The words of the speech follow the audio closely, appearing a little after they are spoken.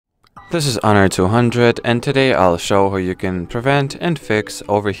This is Honor 200, and today I'll show how you can prevent and fix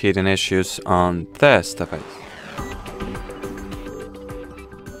overheating issues on this device.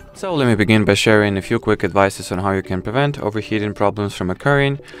 So let me begin by sharing a few quick advices on how you can prevent overheating problems from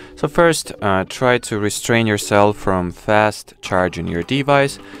occurring. So first, try to restrain yourself from fast charging your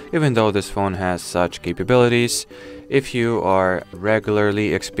device, even though this phone has such capabilities. If you are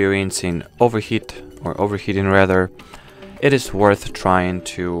regularly experiencing overheating rather, it is worth trying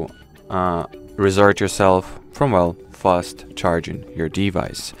to resort yourself from, fast charging your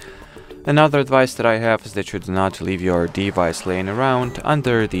device. Another advice that I have is that you do not leave your device laying around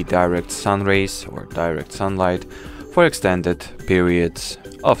under the direct sun rays or direct sunlight for extended periods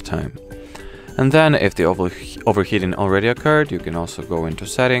of time. And then if the overheating already occurred, you can also go into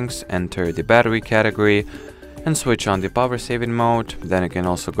settings, enter the battery category and switch on the power saving mode. Then you can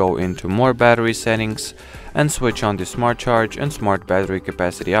also go into more battery settings and switch on the smart charge and smart battery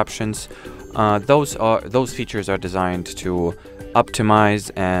capacity options. Those features are designed to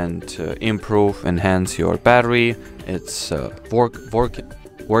optimize and enhance your battery, its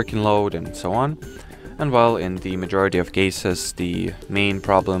working load, and so on. And while in the majority of cases, the main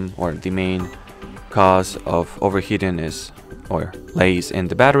problem or the main cause of overheating lies in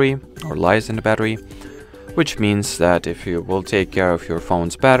the battery, which means that if you will take care of your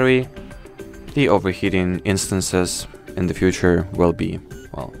phone's battery, the overheating instances in the future will be,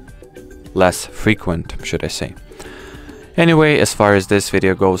 less frequent, should I say. Anyway, as far as this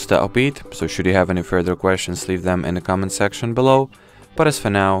video goes, that'll be it. So should you have any further questions, leave them in the comment section below. But as for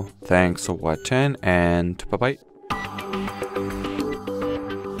now, thanks for watching and bye-bye.